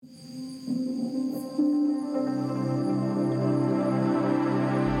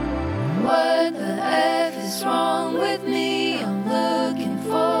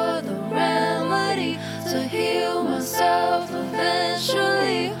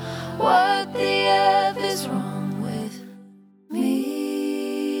What the F is wrong with me?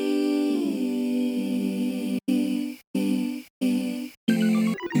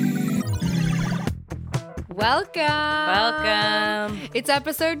 Welcome. It's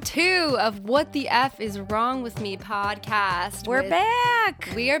episode 2 of What the F is Wrong with Me podcast. We're back.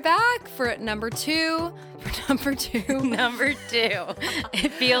 We are back for number 2. Number 2.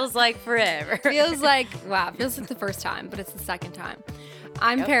 It feels like forever. Feels like the first time, but it's the second time.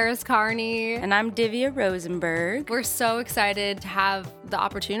 I'm Paris Carney. And I'm Divya Rosenberg. We're so excited to have the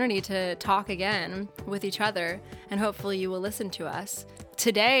opportunity to talk again with each other, and hopefully you will listen to us.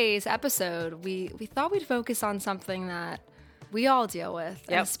 Today's episode, we thought we'd focus on something that we all deal with,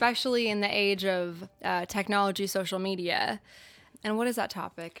 and especially in the age of technology, social media. And what is that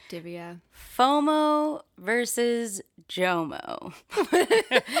topic, Divya? FOMO versus JOMO.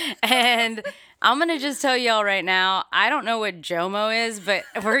 And I'm going to just tell y'all right now, I don't know what JOMO is, but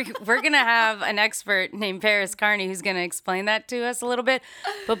we're going to have an expert named Paris Carney who's going to explain that to us a little bit.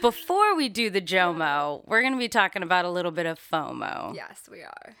 But before we do the JOMO, we're going to be talking about a little bit of FOMO. Yes,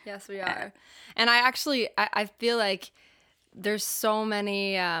 we are. And I feel like there's so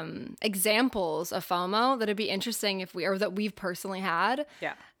many examples of FOMO that it'd be interesting that we've personally had.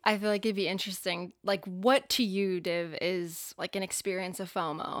 Yeah. I feel like it'd be interesting, like, what to you, Div, is like an experience of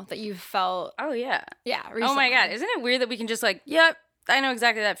FOMO that you've felt. Oh, yeah. Yeah. Recently. Oh, my God. Isn't it weird that we can just yep, I know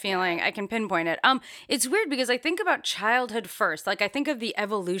exactly that feeling. I can pinpoint it. It's weird because I think about childhood first. Like, I think of the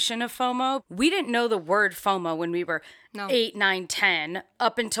evolution of FOMO. We didn't know the word FOMO when we were 8, 9, 10,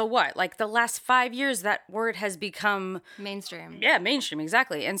 up until what? Like, the last 5 years, that word has become mainstream. Yeah, mainstream,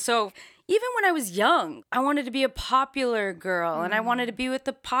 exactly. And so even when I was young, I wanted to be a popular girl and I wanted to be with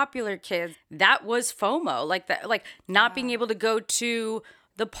the popular kids. That was FOMO. Like not being able to go to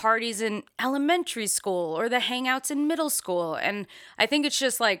the parties in elementary school or the hangouts in middle school. And I think it's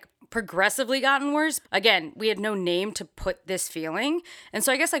just progressively gotten worse. Again, we had no name to put this feeling. And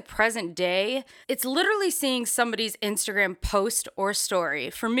so I guess present day, it's literally seeing somebody's Instagram post or story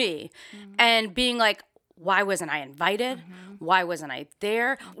for me and being like, why wasn't I invited? Why wasn't I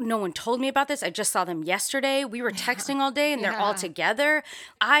there? No one told me about this. I just saw them yesterday. We were texting all day and they're all together.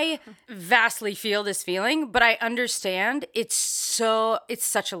 I vastly feel this feeling, but I understand it's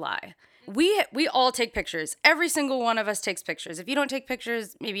such a lie. We all take pictures. Every single one of us takes pictures. If you don't take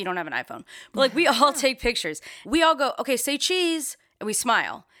pictures, maybe you don't have an iPhone. But we all take pictures. We all go, okay, say cheese, and we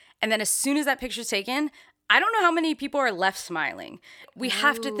smile. And then as soon as that picture's taken, I don't know how many people are left smiling. We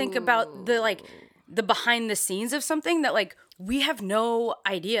have to think about the behind the scenes of something that we have no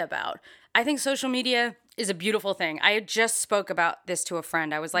idea about. I think social media is a beautiful thing. I had just spoke about this to a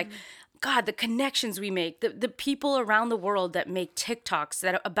friend. I was like, God, the connections we make, the people around the world that make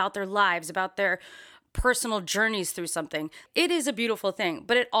TikToks about their lives, about their personal journeys through something. It is a beautiful thing,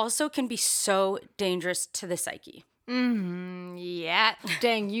 but it also can be so dangerous to the psyche. Yeah.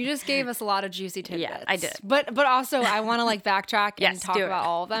 Dang, you just gave us a lot of juicy tidbits. Yeah, I did. But also I want to backtrack and talk do it. about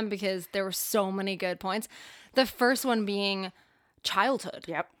all of them because there were so many good points. The first one being childhood.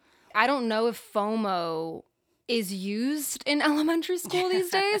 Yep. I don't know if FOMO is used in elementary school these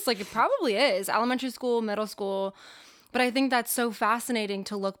days. It probably is. Elementary school, middle school. But I think that's so fascinating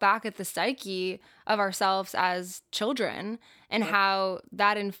to look back at the psyche of ourselves as children and how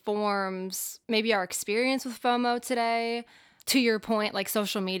that informs maybe our experience with FOMO today. To your point,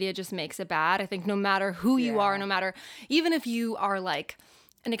 social media just makes it bad. I think no matter who you are, no matter, even if you are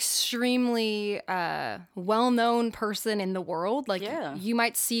an extremely well-known person in the world, you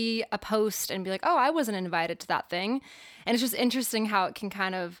might see a post and be like, oh, I wasn't invited to that thing. And it's just interesting how it can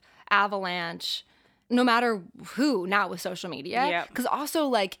kind of avalanche no matter who, now with social media. Because also,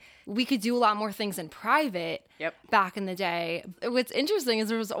 we could do a lot more things in private back in the day. What's interesting is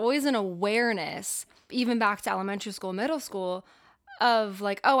there was always an awareness, even back to elementary school, middle school, of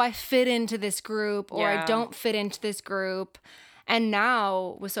oh, I fit into this group or I don't fit into this group. And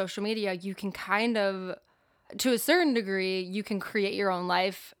now with social media, you can kind of, to a certain degree, you can create your own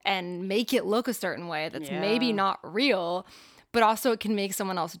life and make it look a certain way that's maybe not real. But also it can make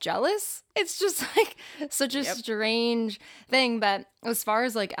someone else jealous. It's just such a strange thing. But as far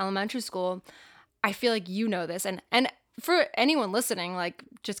as elementary school, I feel you know this. And for anyone listening,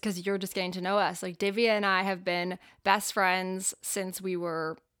 just because you're just getting to know us, Divya and I have been best friends since we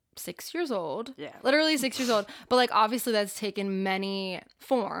were 6 years old. Yeah. Literally 6 years old. But obviously that's taken many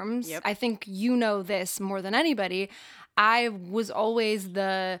forms. Yep. I think you know this more than anybody. I was always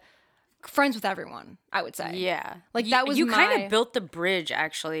the friends with everyone, I would say. Yeah. That was you kind of built the bridge,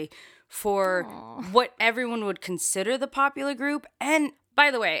 actually, for what everyone would consider the popular group. And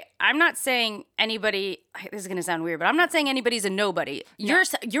by the way, I'm not saying anybody, this is going to sound weird, but I'm not saying anybody's a nobody. You're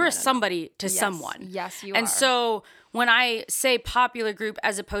a somebody to someone. Yes, you are. And so when I say popular group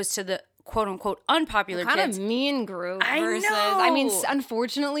as opposed to the quote unquote unpopular kind kids. of mean group I versus, know. I mean,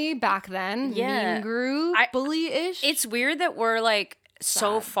 unfortunately, back then, Yeah. mean group, bully-ish. It's weird that we're like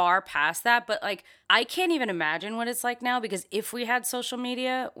so far past that, but like I can't even imagine what it's like now, because if we had social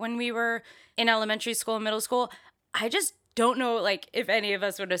media when we were in elementary school and middle school, I just don't know like if any of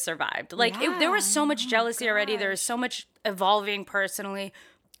us would have survived. Like there was so much jealousy already. There was so much evolving personally.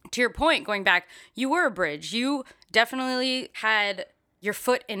 To your point, going back, you were a bridge. You definitely had your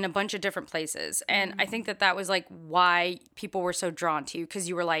foot in a bunch of different places. And I think that was like why people were so drawn to you, because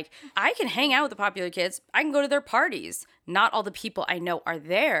you were like, I can hang out with the popular kids. I can go to their parties. Not all the people I know are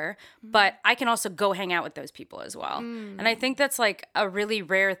there, but I can also go hang out with those people as well. And I think that's like a really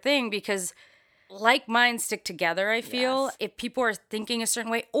rare thing, because like minds stick together, I feel. Yes. If people are thinking a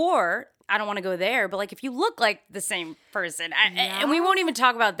certain way, or I don't want to go there, but like if you look like the same person, and we won't even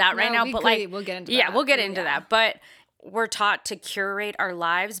talk about that right now, but like we'll get into that. Yeah, we'll get into that. But we're taught to curate our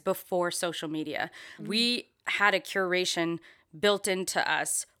lives before social media. We had a curation built into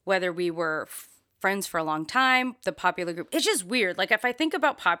us, whether we were friends for a long time, the popular group. It's just weird. Like if I think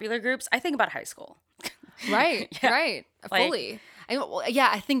about popular groups, I think about high school. Right, right. Fully.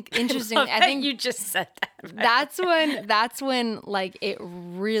 I think interesting. I think you just said that. That's when like it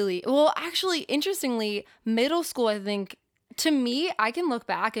really, well, actually, interestingly, middle school, I think, to me, I can look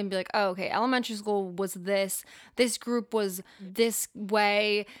back and be like, oh, okay, elementary school was this group was this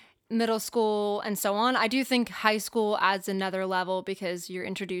way, middle school, and so on. I do think high school adds another level because you're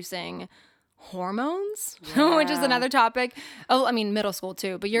introducing hormones, which is another topic. Oh, I mean, middle school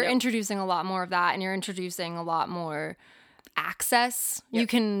too, but you're introducing a lot more of that, and you're introducing a lot more access. You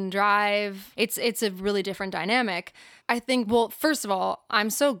can drive. It's a really different dynamic. I think, well, first of all, I'm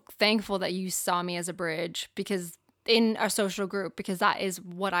so thankful that you saw me as a bridge, because in a social group, because that is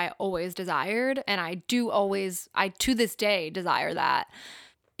what I always desired. And I to this day desire that.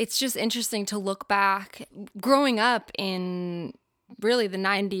 It's just interesting to look back growing up in really the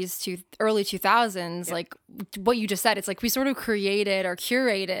 90s to early 2000s, like what you just said, it's like we sort of created or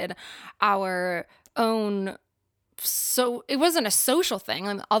curated our own. So it wasn't a social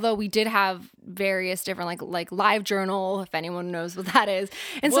thing, although we did have various different like live journal, if anyone knows what that is,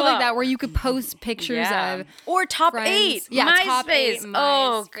 and stuff like that, where you could post pictures of or top friends. 8, top 8.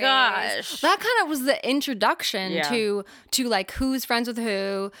 Oh gosh, that kind of was the introduction to like who's friends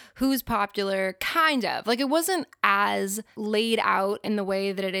with who's popular, kind of like it wasn't as laid out in the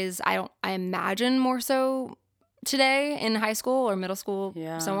way that it is. I imagine more so today in high school or middle school,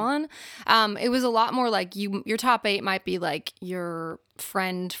 so on. It was a lot more like your top 8 might be like your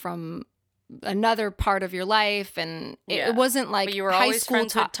friend from another part of your life, and it wasn't like but you were high always school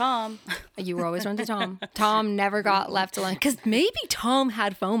friends with Tom. You were always friends with Tom. Tom never got left alone, because maybe Tom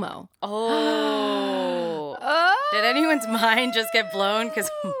had FOMO. Did anyone's mind just get blown? Because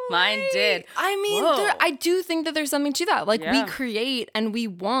mine did. I mean, I do think that there's something to that. Like we create and we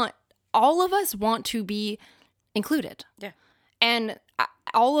want, all of us want to be included. Yeah. And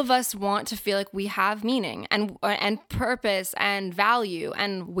all of us want to feel like we have meaning and purpose and value,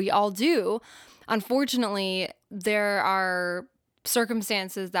 and we all do. Unfortunately, there are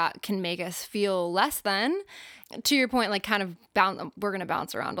circumstances that can make us feel less than. To your point, like kind of we're going to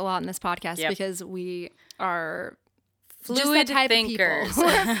bounce around a lot in this podcast because we are fluid thinkers.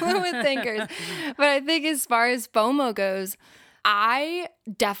 We're fluid thinkers. But I think as far as FOMO goes, I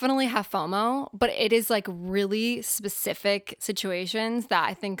definitely have FOMO, but it is like really specific situations that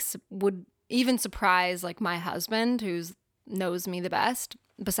I think would even surprise like my husband, who knows me the best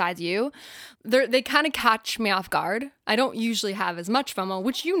besides you. They kind of catch me off guard. I don't usually have as much FOMO,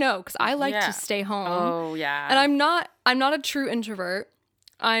 which because I like to stay home. Oh yeah. And I'm not a true introvert.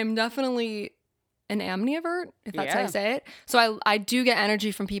 I'm definitely an amnivert, if that's how you say it. So I do get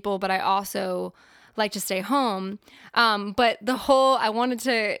energy from people, but I also like to stay home. But I wanted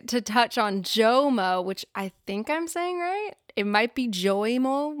to touch on JOMO, which I think I'm saying right. It might be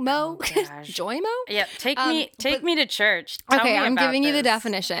JOMO. Oh, JOMO? Yeah, take me to church. Tell me I'm about giving you the this.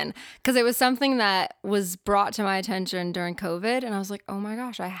 definition, because it was something that was brought to my attention during COVID, and I was like, oh my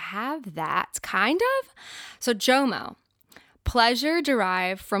gosh, I have that, kind of. So JOMO. Pleasure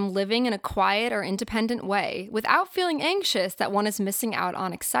derived from living in a quiet or independent way without feeling anxious that one is missing out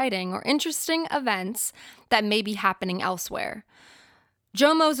on exciting or interesting events that may be happening elsewhere.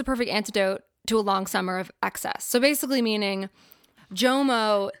 JOMO is a perfect antidote to a long summer of excess. So basically meaning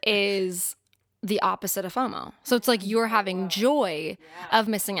JOMO is the opposite of FOMO. So it's like you're having joy of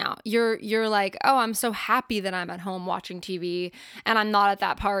missing out. You're like, oh, I'm so happy that I'm at home watching TV and I'm not at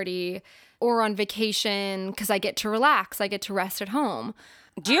that party or on vacation because I get to relax. I get to rest at home.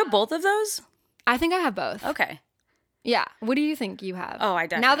 Do you have both of those? I think I have both. Okay. Yeah. What do you think you have? Oh, I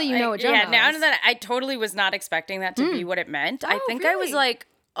definitely. Now that you know what JOMO is. Now that I totally was not expecting that to be what it meant. I think I was really? like,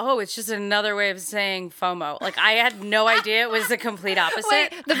 oh, it's just another way of saying FOMO. Like, I had no idea it was the complete opposite.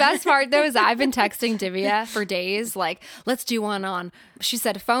 Wait, the best part though is I've been texting Divya for days, like, let's do one on, she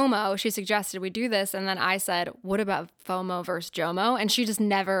said FOMO, she suggested we do this, and then I said, what about FOMO versus JOMO? And she just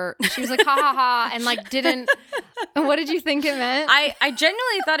never, she was like, ha ha ha, and like didn't, what did you think it meant? I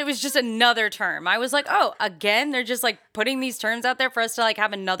genuinely thought it was just another term. I was like, oh, again, they're just like putting these terms out there for us to like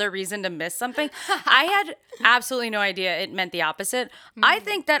have another reason to miss something. I had absolutely no idea it meant the opposite. I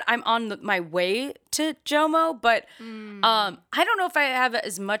think that I'm on my way to JOMO, but I don't know if I have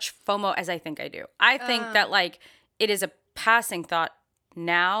as much FOMO as I think I do. I think that like it is a passing thought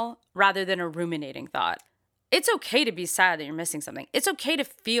now rather than a ruminating thought. It's okay to be sad that you're missing something. It's okay to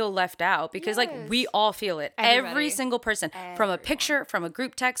feel left out because like we all feel it. Everybody. Every single person, from a picture, from a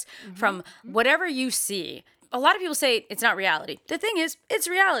group text, from whatever you see. A lot of people say it's not reality. The thing is, it's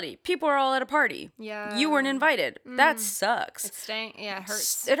reality. People are all at a party. Yeah. You weren't invited. That sucks. It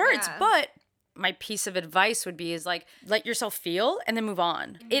hurts. It hurts, Yeah. but my piece of advice would be is like, let yourself feel and then move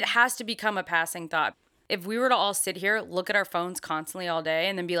on. It has to become a passing thought. If we were to all sit here, look at our phones constantly all day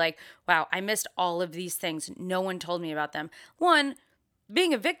and then be like, wow, I missed all of these things. No one told me about them. One,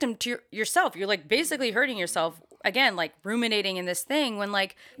 being a victim to yourself, you're like basically hurting yourself. Again, like ruminating in this thing when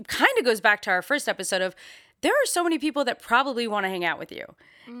like kind of goes back to our first episode of there are so many people that probably want to hang out with you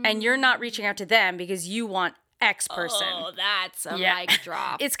and you're not reaching out to them because you want X person. Oh, that's a mic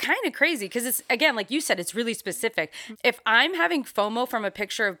drop. It's kind of crazy because it's, again, like you said, it's really specific. If I'm having FOMO from a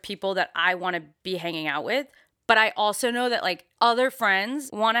picture of people that I want to be hanging out with, but I also know that like other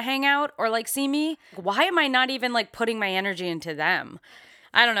friends want to hang out or like see me, why am I not even like putting my energy into them?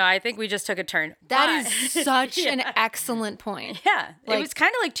 I don't know. I think we just took a turn. That is such an excellent point. Yeah. Like, it was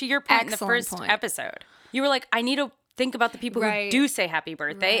kind of like to your point in the first point. episode. You were like, I need to think about the people who do say happy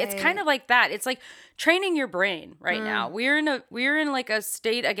birthday. It's kind of like that. It's like training your brain right now. We're in like a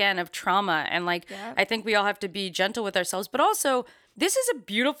state again of trauma. And like, I think we all have to be gentle with ourselves, but also this is a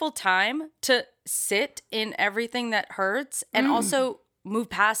beautiful time to sit in everything that hurts and also move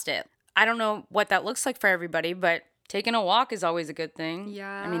past it. I don't know what that looks like for everybody, but taking a walk is always a good thing. Yeah.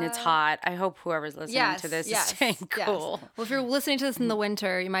 I mean, it's hot. I hope whoever's listening to this is staying cool. Well, if you're listening to this in the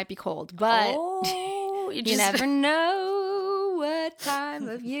winter, you might be cold, but you never know what time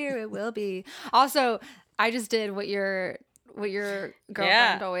of year it will be. Also, I just did what your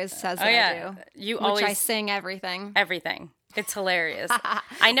girlfriend always says that I do. Which I sing everything. Everything. It's hilarious.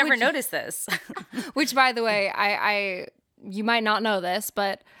 I never noticed this. Which, by the way, I you might not know this,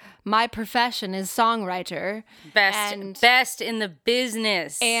 but my profession is songwriter. Best in the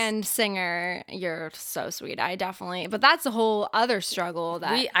business. And singer. You're so sweet. But that's a whole other struggle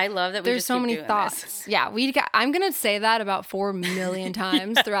that I love that we there's just so keep many doing thoughts. This. Yeah, I'm going to say that about 4 million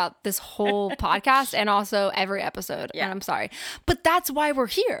times throughout this whole podcast and also every episode. Yeah. And I'm sorry. But that's why we're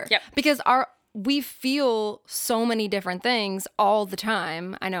here. Yep. Because we feel so many different things all the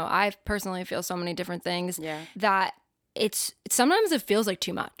time. I know I personally feel so many different things that sometimes it feels like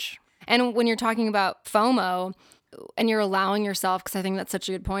too much. And when you're talking about FOMO and you're allowing yourself, because I think that's such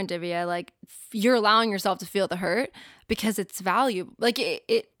a good point, Divya, like you're allowing yourself to feel the hurt because it's valuable. Like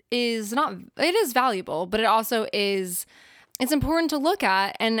it is valuable, but it also it's important to look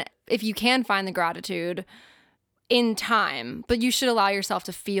at. And if you can find the gratitude in time, but you should allow yourself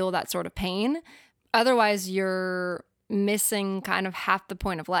to feel that sort of pain. Otherwise, you're missing kind of half the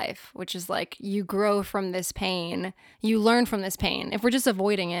point of life, which is like you grow from this pain, you learn from this pain. If we're just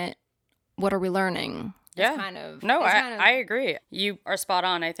avoiding it, what are we learning? Yeah. I agree. You are spot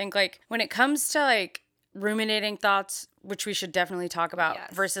on. I think like when it comes to like ruminating thoughts, which we should definitely talk about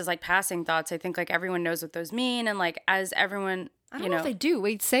versus like passing thoughts, I think like everyone knows what those mean. And like as everyone, I don't know if they do.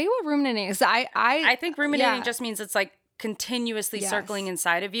 Wait, say what ruminating is. I think ruminating just means it's like continuously circling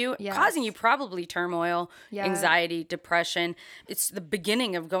inside of you, causing you probably turmoil, anxiety, depression. It's the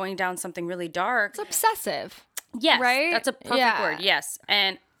beginning of going down something really dark. It's obsessive. Yes. Right? That's a perfect word. Yes.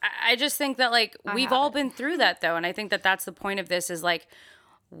 And I just think that like we've all been through that though. And I think that that's the point of this is like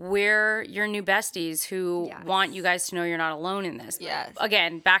we're your new besties who want you guys to know you're not alone in this. Yes.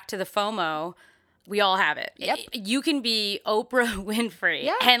 Again, back to the FOMO. We all have it. Yep. You can be Oprah Winfrey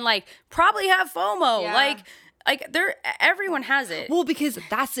and like probably have FOMO. Yeah. Like like everyone has it. Well, because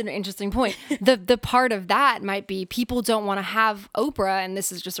that's an interesting point. The part of that might be people don't want to have Oprah, and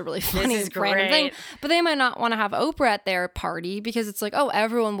this is just a really funny random thing, but they might not want to have Oprah at their party because it's like, oh,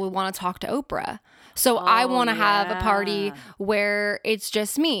 everyone would want to talk to Oprah. So I want to have a party where it's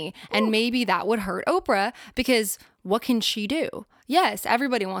just me. And maybe that would hurt Oprah because what can she do? Yes,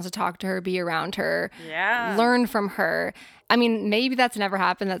 everybody wants to talk to her, be around her, learn from her. I mean, maybe that's never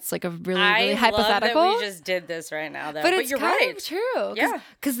happened. That's like a really hypothetical. I love that we just did this right now, though. But it's you're kind right. of true. Yeah.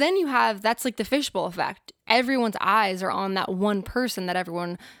 Because then you have, that's like the fishbowl effect. Everyone's eyes are on that one person that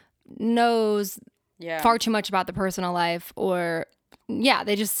everyone knows far too much about the personal life, or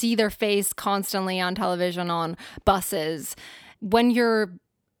they just see their face constantly on television, on buses. When you're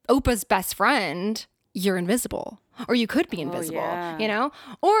Oprah's best friend, you're invisible. Or you could be invisible, you know?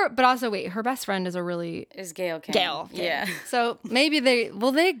 But also, wait, her best friend is Gail King. Gail. Yeah. So maybe they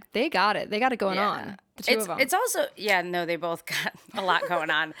got it. They got it going on. The two of them. It's also, they both got a lot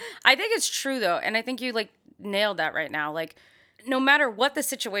going on. I think it's true, though. And I think you, like, nailed that right now. Like, no matter what the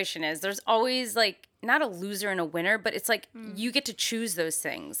situation is, there's always, like, not a loser and a winner, but it's like you get to choose those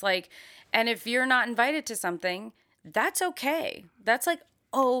things. Like, and if you're not invited to something, that's okay. That's, like,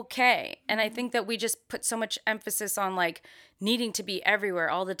 okay. And I think that we just put so much emphasis on like needing to be everywhere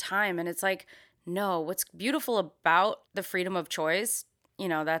all the time. And it's like, no, what's beautiful about the freedom of choice,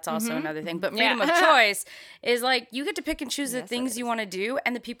 that's also another thing. But freedom of choice is like you get to pick and choose the things you want to do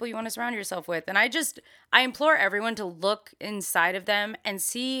and the people you want to surround yourself with. And I implore everyone to look inside of them and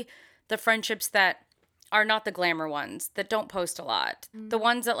see the friendships that are not the glamour ones, that don't post a lot. The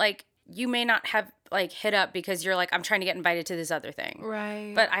ones that like you may not have like hit up because you're like, I'm trying to get invited to this other thing.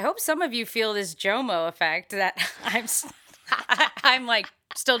 Right. But I hope some of you feel this JOMO effect that I'm like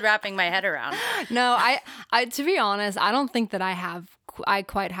still wrapping my head around. No, I to be honest, I don't think that I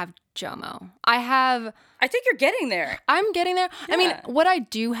quite have JOMO. I think you're getting there. I'm getting there. Yeah. I mean, what I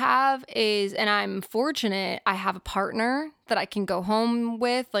do have is, and I'm fortunate, I have a partner that I can go home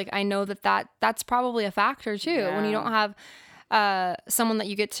with. Like, I know that's probably a factor too. When you don't have someone that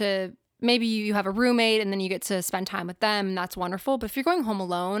you get to, maybe you have a roommate and then you get to spend time with them, and that's wonderful. But if you're going home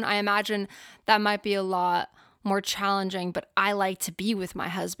alone, I imagine that might be a lot more challenging. But I like to be with my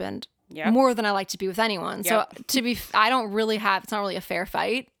husband more than I like to be with anyone. So I don't really have, it's not really a fair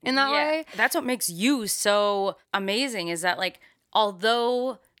fight in that way. That's what makes you so amazing, is that like,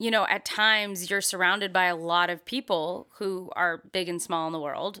 although, at times you're surrounded by a lot of people who are big and small in the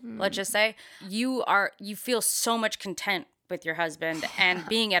world, let's just say, you feel so much content with your husband and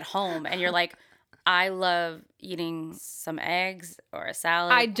being at home, and you're like, I love eating some eggs or a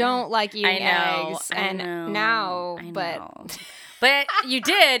salad. I don't like eating eggs, but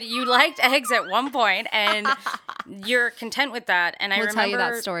you liked eggs at one point, and you're content with that. And we'll tell you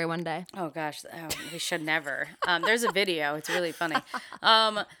that story one day. Oh gosh, we should never. There's a video. It's really funny.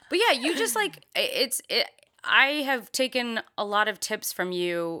 But yeah, you just like I have taken a lot of tips from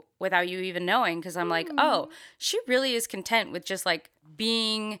you without you even knowing, because I'm like, oh, she really is content with just like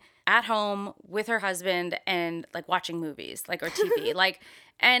being at home with her husband and like watching movies, like, or TV, like,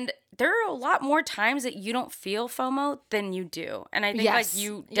 and there are a lot more times that you don't feel FOMO than you do. And I think like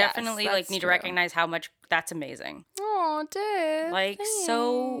you definitely like need to recognize how much that's amazing. Oh, dude. Like, thanks.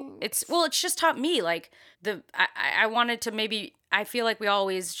 So it's just taught me like I wanted to maybe, I feel like we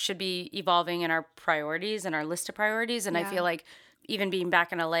always should be evolving in our priorities and our list of priorities. And I feel like even being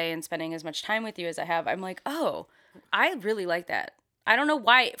back in LA and spending as much time with you as I have, I'm like, oh, I really like that. I don't know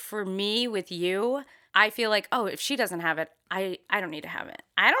why, for me with you, I feel like, oh, if she doesn't have it, I don't need to have it.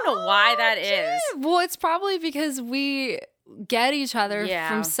 I don't know why that is. Well, it's probably because we get each other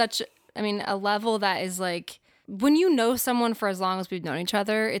from such, a level that is like, when you know someone for as long as we've known each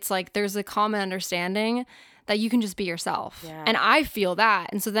other, it's like there's a common understanding that you can just be yourself. Yeah. And I feel that.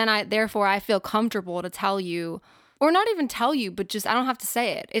 And so then I feel comfortable to tell you, or not even tell you, but just, I don't have to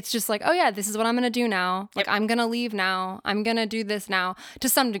say it. It's just like, oh yeah, this is what I'm going to do now. Like, I'm going to leave now. I'm going to do this now, to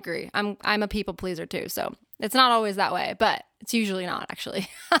some degree. I'm a people pleaser too. So it's not always that way, but it's usually not, actually.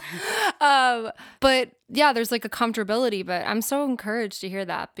 But yeah, there's like a comfortability, but I'm so encouraged to hear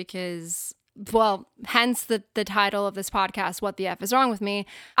that because, well, hence the title of this podcast, What the F is Wrong with Me.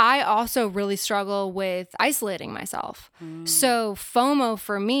 I also really struggle with isolating myself. So FOMO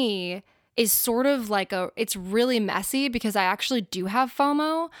for me is sort of like it's really messy because I actually do have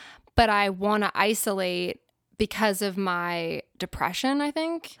FOMO, but I want to isolate because of my depression, I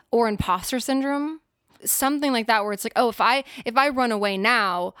think, or imposter syndrome, something like that, where it's like, oh, if I run away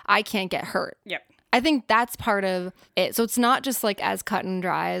now, I can't get hurt. Yep. I think that's part of it. So it's not just like as cut and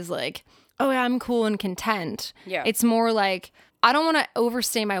dry as like, oh yeah, I'm cool and content. Yeah. It's more like, I don't want to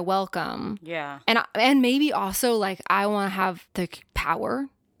overstay my welcome. Yeah. And maybe also like I want to have the power,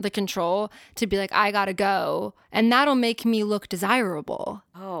 the control to be like, I gotta go. And that'll make me look desirable.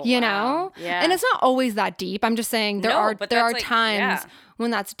 Oh, you wow. know? Yeah. And it's not always that deep. I'm just saying there are like, times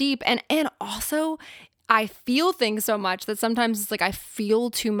when that's deep. And also I feel things so much that sometimes it's like I feel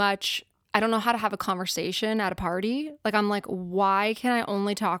too much. I don't know how to have a conversation at a party. Like I'm like, why can I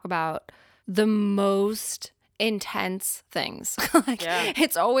only talk about the most intense things? Like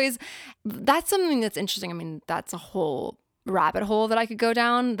it's always, that's something that's interesting. I mean, that's a whole rabbit hole that I could go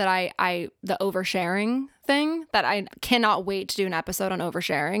down, that the oversharing thing, that I cannot wait to do an episode on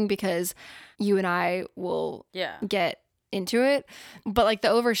oversharing, because you and I will get into it. But like the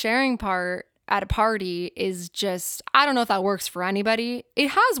oversharing part at a party is just, I don't know if that works for anybody. It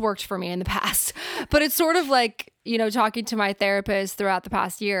has worked for me in the past, but it's sort of like, you know, talking to my therapist throughout the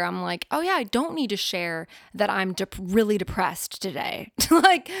past year, I'm like, oh yeah, I don't need to share that I'm really depressed today,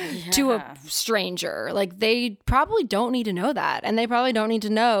 like to a stranger. Like they probably don't need to know that. And they probably don't need to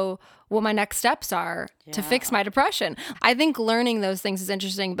know what my next steps are to fix my depression. I think learning those things is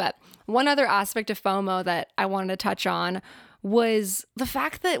interesting. But one other aspect of FOMO that I wanted to touch on was the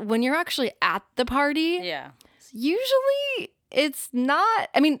fact that when you're actually at the party, usually it's not,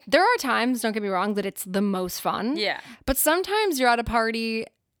 I mean, there are times, don't get me wrong, that it's the most fun. Yeah. But sometimes you're at a party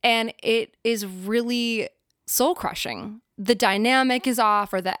and it is really soul crushing. The dynamic is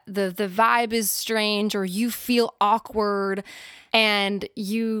off, or the vibe is strange, or you feel awkward and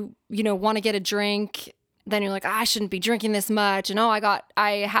you want to get a drink. Then you're like, I shouldn't be drinking this much. And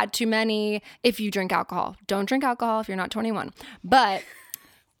I had too many. If you drink alcohol, don't drink alcohol if you're not 21. But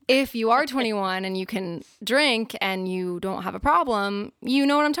if you are 21 and you can drink and you don't have a problem, you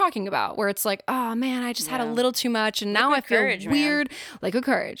know what I'm talking about. Where it's like, oh man, I just had a little too much and now I feel weird. Man. Liquid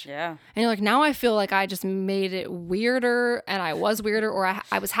courage. Yeah. And you're like, now I feel like I just made it weirder and I was weirder, or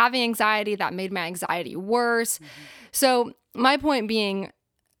I was having anxiety that made my anxiety worse. Mm-hmm. So my point being,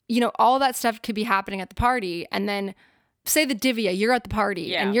 all that stuff could be happening at the party. And then say the Divya, you're at the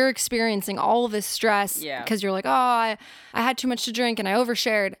party and you're experiencing all of this stress because you're like, oh, I had too much to drink and I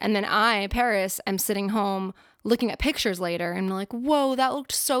overshared. And then I, Paris, am sitting home looking at pictures later and I'm like, whoa, that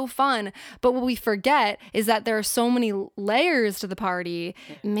looked so fun. But what we forget is that there are so many layers to the party.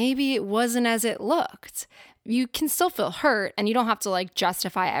 Maybe it wasn't as it looked. You can still feel hurt and you don't have to like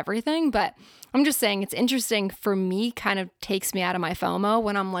justify everything, but I'm just saying it's interesting for me, kind of takes me out of my FOMO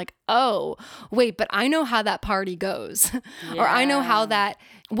when I'm like, oh, wait, but I know how that party goes. Or I know how that,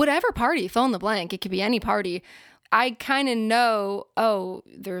 whatever party, fill in the blank, it could be any party. I kind of know, oh,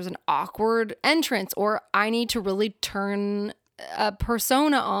 there's an awkward entrance, or I need to really turn a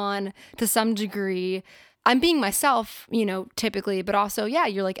persona on to some degree. I'm being myself, typically, but also,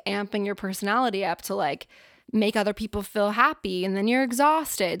 you're like amping your personality up to like make other people feel happy, and then you're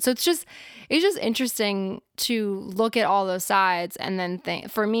exhausted. So it's just interesting to look at all those sides and then think.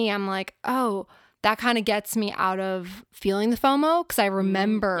 For me, I'm like, oh, that kind of gets me out of feeling the FOMO, because I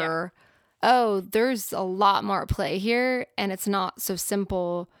remember, oh, there's a lot more at play here and it's not so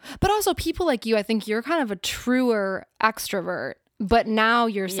simple. But also people like you, I think you're kind of a truer extrovert, but now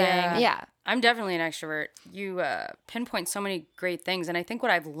you're saying, I'm definitely an extrovert. You pinpoint so many great things. And I think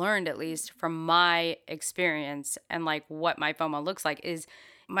what I've learned, at least from my experience and like what my FOMO looks like, is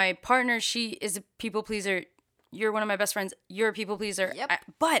my partner, she is a people pleaser. You're one of my best friends. You're a people pleaser. Yep.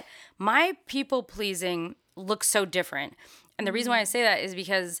 But my people pleasing looks so different. And the reason why I say that is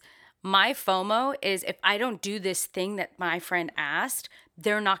because my FOMO is, if I don't do this thing that my friend asked,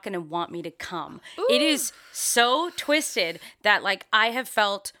 they're not going to want me to come. Ooh. It is so twisted that like I have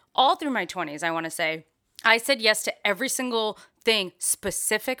felt all through my 20s, I want to say, I said yes to every single thing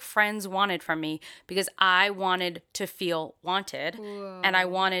specific friends wanted from me because I wanted to feel wanted. Whoa. And I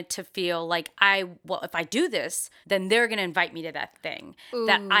wanted to feel like if I do this, then they're going to invite me to that thing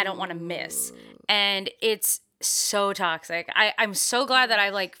that I don't want to miss. And it's so toxic. I'm so glad that I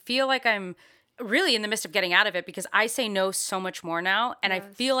like feel like I'm really in the midst of getting out of it, because I say no so much more now. And I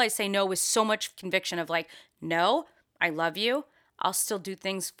feel I say no with so much conviction of like, no, I love you. I'll still do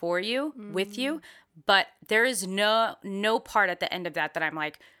things for you, with you. But there is no part at the end of that I'm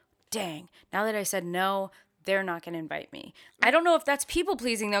like, dang, now that I said no, they're not going to invite me. I don't know if that's people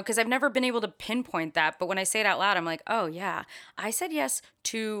pleasing though, because I've never been able to pinpoint that. But when I say it out loud, I'm like, oh yeah, I said yes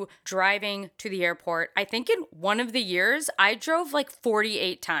to driving to the airport. I think in one of the years, I drove like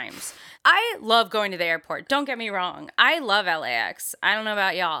 48 times. I love going to the airport. Don't get me wrong. I love LAX. I don't know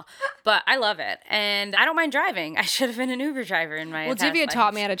about y'all, but I love it. And I don't mind driving. I should have been an Uber driver in my past Divya life.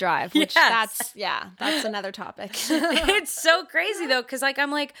 taught me how to drive, which that's another topic. It's so crazy though, because like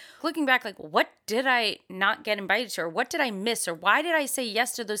I'm like looking back, like what did I not not get invited to? Or what did I miss? Or why did I say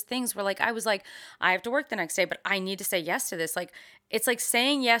yes to those things where like I was like, I have to work the next day, but I need to say yes to this. Like, it's like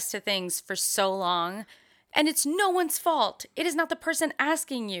saying yes to things for so long. And it's no one's fault. It is not the person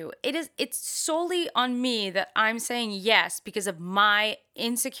asking you. It's solely on me that I'm saying yes because of my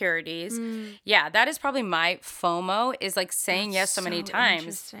insecurities. Yeah, that is probably my FOMO, is like saying yes so many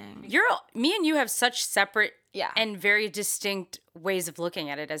times. Me and you have such separate and very distinct ways of looking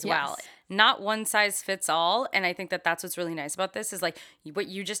at it as well. Not one size fits all. And I think that that's what's really nice about this is like what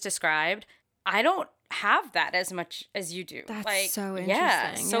you just described. I don't have that as much as you do. That's like, so interesting.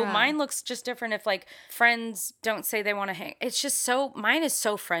 Yeah. So mine looks just different if like friends don't say they want to hang. It's just so, mine is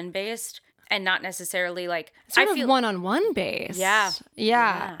so friend based and not necessarily like sort of one-on-one based. Yeah.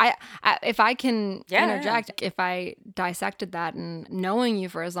 I if I can interject, if I dissected that and knowing you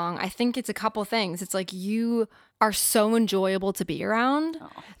for as long, I think it's a couple things. It's like you are so enjoyable to be around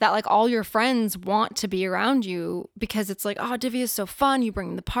that like all your friends want to be around you because it's like, oh, Divya is so fun. You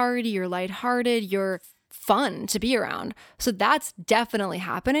bring the party. You're lighthearted. You're fun to be around. So that's definitely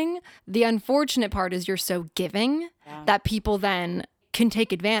happening. The unfortunate part is you're so giving that people then can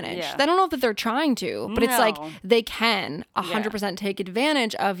take advantage. Yeah. I don't know that they're trying to, but it's like they can 100% take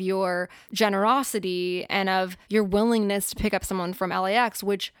advantage of your generosity and of your willingness to pick up someone from LAX,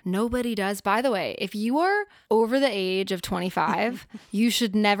 which nobody does, by the way. If you are over the age of 25, you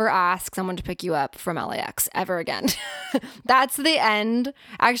should never ask someone to pick you up from LAX ever again. That's the end.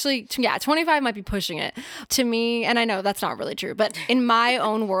 Actually, 25 might be pushing it to me. And I know that's not really true, but in my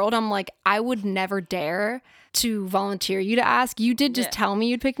own world, I'm like, I would never dare to volunteer you to ask. You did just tell me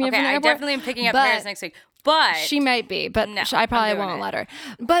you'd pick me up from the airport. I definitely am picking up Paris next week. But she might be, but no, I probably won't let her.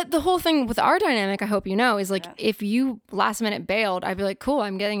 But the whole thing with our dynamic, I hope you know, is like if you last minute bailed, I'd be like, cool,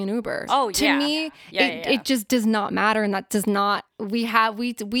 I'm getting an Uber. To me, it just does not matter, and that does not. We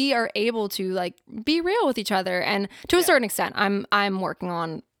are able to like be real with each other, and to a certain extent, I'm working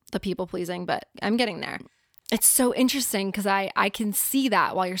on the people pleasing, but I'm getting there. It's so interesting because I can see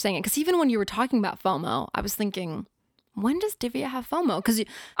that while you're saying it. Because even when you were talking about FOMO, I was thinking, when does Divya have FOMO? Because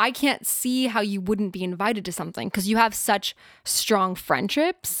I can't see how you wouldn't be invited to something because you have such strong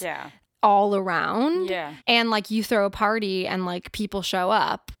friendships all around. Yeah. And like you throw a party and like people show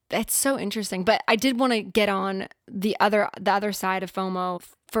up. It's so interesting. But I did want to get on the other side of FOMO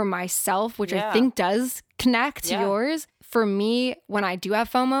for myself, which I think does connect to yours. For me, when I do have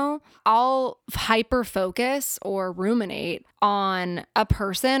FOMO, I'll hyper focus or ruminate on a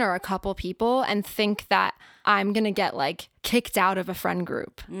person or a couple people and think that I'm going to get like kicked out of a friend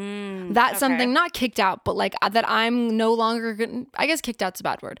group. That's something, not kicked out, but like that I'm no longer going to, I guess kicked out's a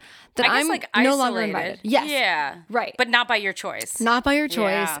bad word. That I'm like no longer invited. Yes. Yeah. Right. But not by your choice. Not by your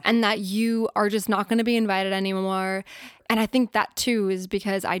choice. And that you are just not going to be invited anymore. And I think that too is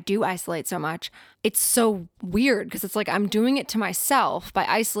because I do isolate so much. It's so weird because it's like I'm doing it to myself by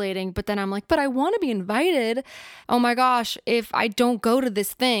isolating, but then I'm like, but I want to be invited. Oh my gosh, if I don't go to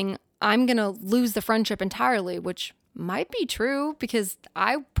this thing, I'm going to lose the friendship entirely, which might be true because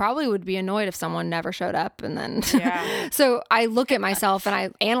I probably would be annoyed if someone never showed up. And then, so I look at myself and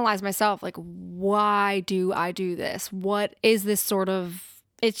I analyze myself like, why do I do this? What is this sort of,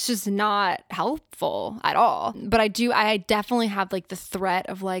 it's just not helpful at all. But I definitely have like the threat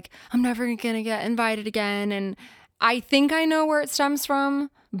of like, I'm never going to get invited again. And I think I know where it stems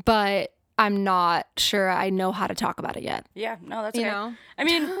from, but I'm not sure I know how to talk about it yet. Yeah, no, that's okay. I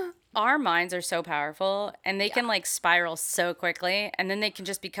mean, our minds are so powerful and they can like spiral so quickly and then they can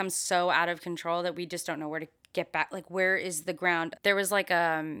just become so out of control that we just don't know where to get back. Like, where is the ground? There was like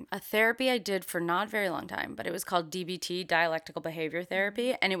a therapy I did for not a very long time, but it was called DBT, dialectical behavior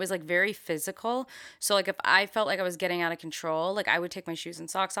therapy. And it was like very physical. So like if I felt like I was getting out of control, like I would take my shoes and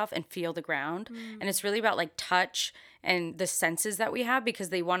socks off and feel the ground. And it's really about like touch and the senses that we have because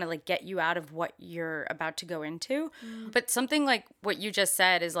they want to like get you out of what you're about to go into. But something like what you just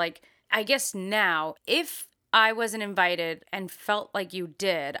said is like, I guess now, if I wasn't invited and felt like you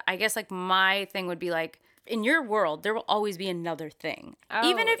did, I guess like my thing would be like, in your world, there will always be another thing.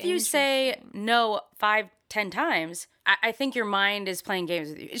 Even if you say no 5-10 times, I think your mind is playing games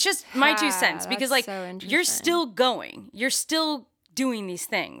with you. It's just my 2 cents because like you're still going. You're still doing these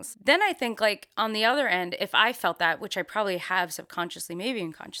things. Then I think like on the other end, if I felt that, which I probably have subconsciously, maybe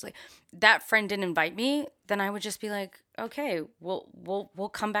unconsciously, that friend didn't invite me, then I would just be like, okay,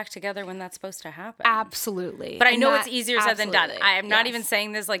 we'll come back together when that's supposed to happen. Absolutely. But I know it's easier said than done. I am not even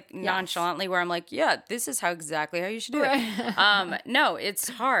saying this like nonchalantly where I'm like, yeah, this is exactly how you should do it. No, it's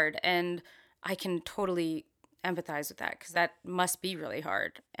hard. And I can totally empathize with that because that must be really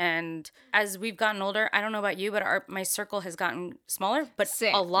hard. And as we've gotten older, I don't know about you, but my circle has gotten smaller, but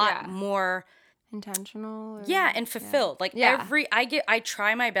a lot more intentional. Or, yeah, and fulfilled. Like Yeah. I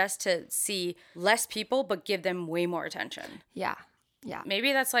try my best to see less people, but give them way more attention. Yeah. Yeah.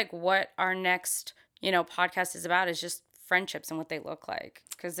 Maybe that's like what our next, podcast is about, is just friendships and what they look like.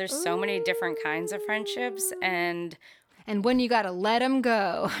 Because there's so many different kinds of friendships, and when you gotta let them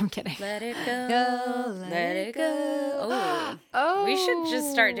go. I'm kidding. let it go, let it go. Oh, we should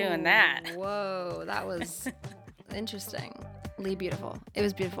just start doing that. Whoa, that was interestingly beautiful. It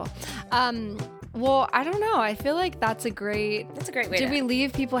was beautiful. Well, I don't know. I feel like that's a great way. Did we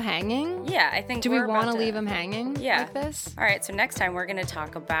leave people hanging? Yeah, I think. Do we want to leave them hanging? Yeah. Like this? All right. So next time we're gonna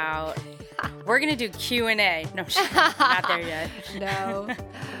talk about. We're gonna do Q&A. No, not there yet. No.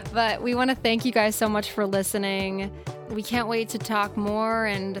 But we want to thank you guys so much for listening. We can't wait to talk more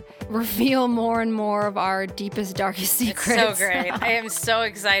and reveal more and more of our deepest, darkest secrets. It's so great. I am so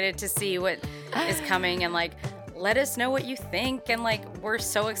excited to see what is coming, and let us know what you think. And we're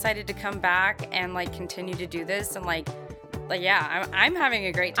so excited to come back and continue to do this. And yeah, I'm having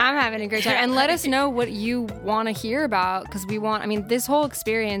a great time. I'm having a great time. And let us know what you want to hear about, because this whole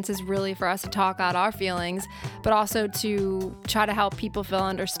experience is really for us to talk out our feelings, but also to try to help people feel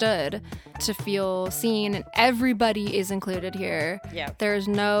understood, to feel seen, and everybody is included here. Yeah. There's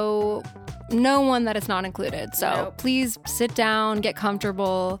no one that is not included. So Nope. Please sit down, get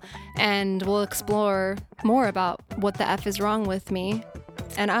comfortable, and we'll explore more about what the F is wrong with me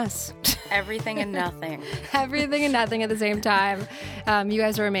and us. Everything and nothing. Everything and nothing at the same time. You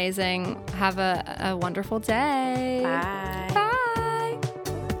guys are amazing. Have a wonderful day. Bye. Bye.